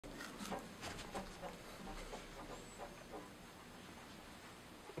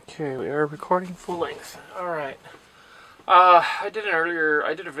Okay, we are recording full length. All right. I did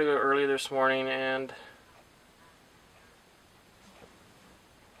a video earlier this morning, and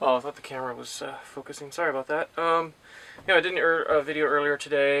I thought the camera was focusing. Sorry about that. I did a video earlier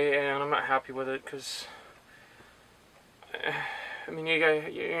today, and I'm not happy with it because, I mean,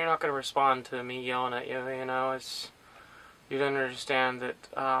 you're not going to respond to me yelling at you. You know, you don't understand that.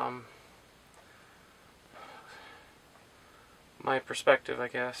 My perspective, I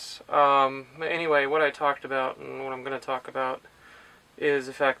guess. But anyway, what I talked about and what I'm going to talk about is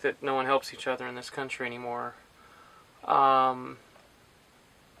the fact that no one helps each other in this country anymore.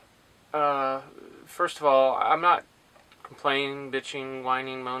 First of all, I'm not complaining, bitching,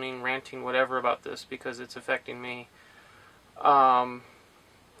 whining, moaning, ranting, whatever about this because it's affecting me. I'm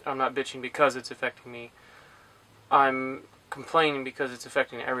not bitching because it's affecting me. I'm complaining because it's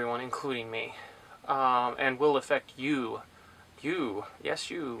affecting everyone, including me, and will affect you. Yes,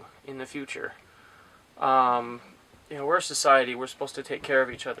 you, in the future. We're a society. We're supposed to take care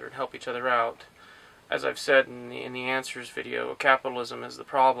of each other and help each other out. As I've said in the answers video, capitalism is the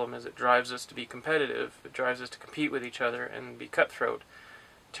problem, as it drives us to be competitive. It drives us to compete with each other and be cutthroat.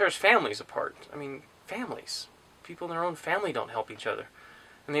 It tears families apart. I mean, families. People in their own family don't help each other.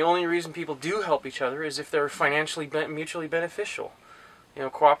 And the only reason people do help each other is if they're financially mutually beneficial.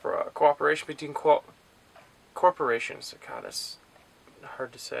 Cooperation between corporations. God, that's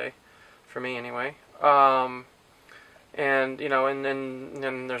hard to say, for me anyway. And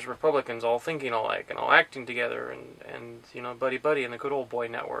then there's Republicans all thinking alike and all acting together and buddy and the good old boy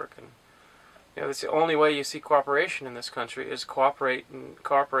network. And that's the only way you see cooperation in this country is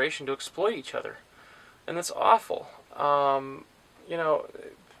cooperation to exploit each other, and that's awful.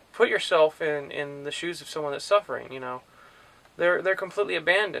 Put yourself in the shoes of someone that's suffering. They're completely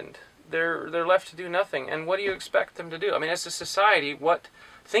abandoned. They're left to do nothing. And what do you expect them to do? I mean, as a society,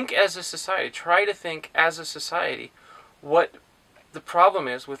 think as a society. Try to think as a society what the problem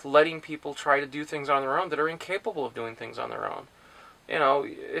is with letting people try to do things on their own that are incapable of doing things on their own.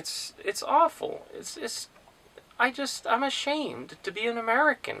 It's awful. I'm ashamed to be an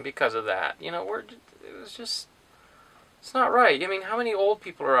American because of that. It's not right. I mean, how many old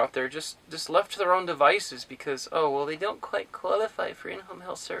people are out there just left to their own devices because, they don't quite qualify for in-home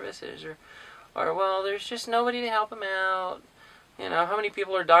health services, or there's just nobody to help them out. How many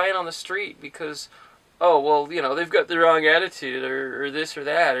people are dying on the street because, they've got the wrong attitude, or this or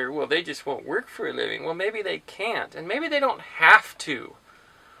that, or, they just won't work for a living. Well, maybe they can't, and maybe they don't have to.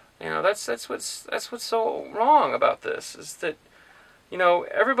 That's what's so wrong about this, is that,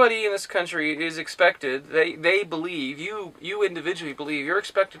 everybody in this country is expected, they believe, you individually believe, you're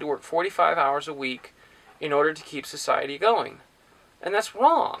expected to work 45 hours a week in order to keep society going. And that's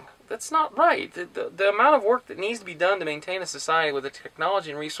wrong. That's not right. The amount of work that needs to be done to maintain a society with the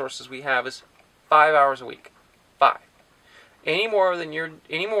technology and resources we have is 5 hours a week. 5. Any more than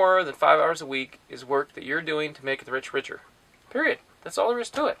 5 hours a week is work that you're doing to make the rich richer. Period. That's all there is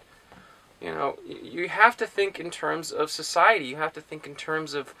to it. You have to think in terms of society. You have to think in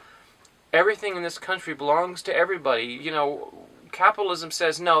terms of everything in this country belongs to everybody. Capitalism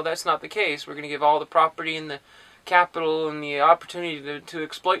says, no, that's not the case. We're going to give all the property and the capital and the opportunity to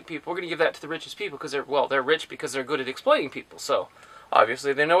exploit people. We're going to give that to the richest people because they're rich because they're good at exploiting people. So,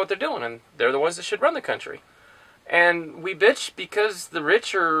 obviously, they know what they're doing, and they're the ones that should run the country. And we bitch because the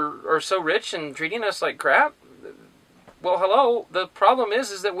rich are so rich and treating us like crap. Well, hello, the problem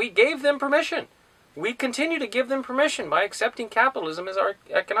is that we gave them permission. We continue to give them permission by accepting capitalism as our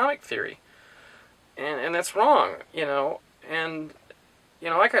economic theory. And that's wrong, And,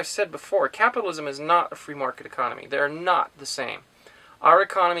 like I've said before, capitalism is not a free market economy. They're not the same. Our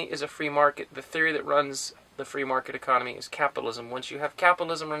economy is a free market. The theory that runs the free market economy is capitalism. Once you have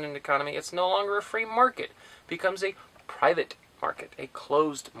capitalism running the economy, it's no longer a free market. It becomes a private market, a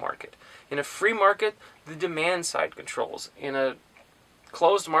closed market. In a free market, the demand side controls. In a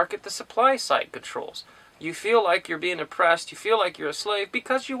closed market, the supply side controls. You feel like you're being oppressed, you feel like you're a slave,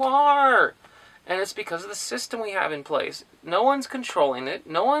 because you are. And it's because of the system we have in place. No one's controlling it,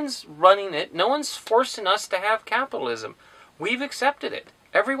 no one's running it, no one's forcing us to have capitalism. We've accepted it.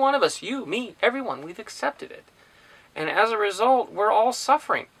 Every one of us, you, me, everyone, we've accepted it. And as a result, we're all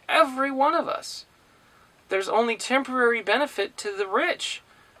suffering. Every one of us. There's only temporary benefit to the rich.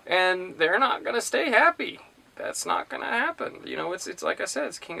 And they're not going to stay happy. That's not going to happen. It's like I said,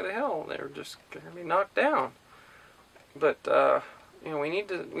 it's king of the hill. They're just going to be knocked down. But, we need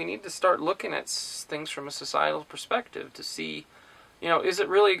to start looking at things from a societal perspective to see, is it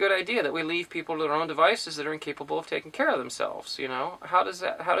really a good idea that we leave people to their own devices that are incapable of taking care of themselves? How does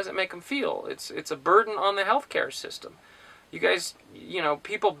it make them feel? It's a burden on the healthcare system. You guys,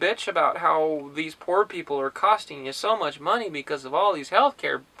 people bitch about how these poor people are costing you so much money because of all these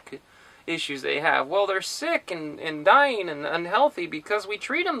healthcare issues they have. Well, they're sick and dying and unhealthy because we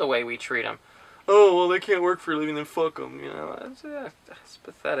treat them the way we treat them. Oh, well, they can't work for a living, then fuck them. It's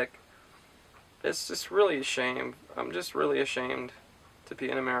pathetic. It's just really a shame. I'm just really ashamed to be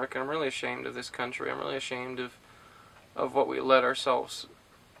an American. I'm really ashamed of this country. I'm really ashamed of what we let ourselves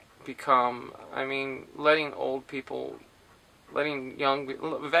become. I mean, letting old people, letting young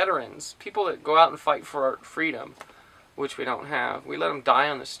veterans, people that go out and fight for our freedom, which we don't have, we let them die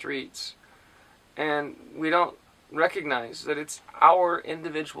on the streets. And we don't recognize that it's our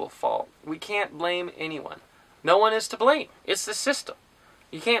individual fault. We can't blame anyone. No one is to blame. It's the system.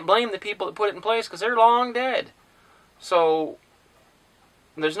 You can't blame the people that put it in place because they're long dead. So,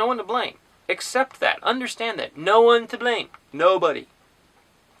 there's no one to blame. Accept that. Understand that. No one to blame. Nobody.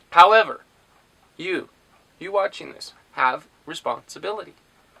 However, you watching this, have responsibility.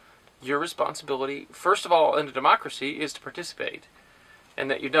 Your responsibility, first of all, in a democracy, is to participate.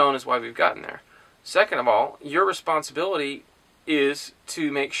 And that you don't is why we've gotten there. Second of all, your responsibility is to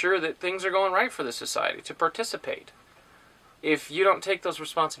make sure that things are going right for the society, to participate. If you don't take those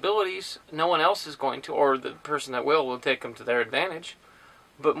responsibilities, no one else is going to, or the person that will take them to their advantage.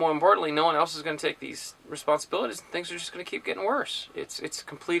 But more importantly, no one else is going to take these responsibilities, and things are just going to keep getting worse. It's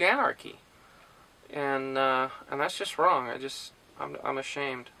complete anarchy, and that's just wrong. I'm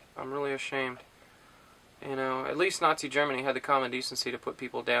ashamed. I'm really ashamed. At least Nazi Germany had the common decency to put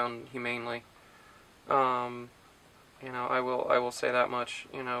people down humanely. I will say that much.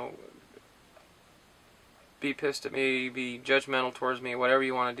 Be pissed at me, be judgmental towards me, whatever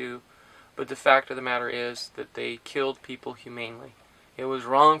you want to do, but the fact of the matter is that they killed people humanely. It was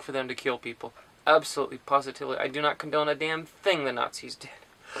wrong for them to kill people. Absolutely, positively. I do not condone a damn thing the Nazis did.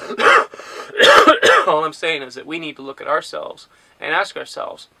 All I'm saying is that we need to look at ourselves and ask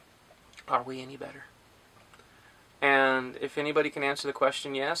ourselves, are we any better? And if anybody can answer the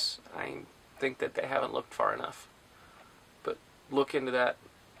question yes, I think that they haven't looked far enough. But look into that.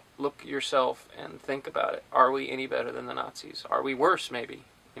 Look yourself and think about it. Are we any better than the Nazis? Are we worse, maybe?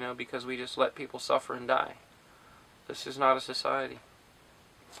 Because we just let people suffer and die. This is not a society.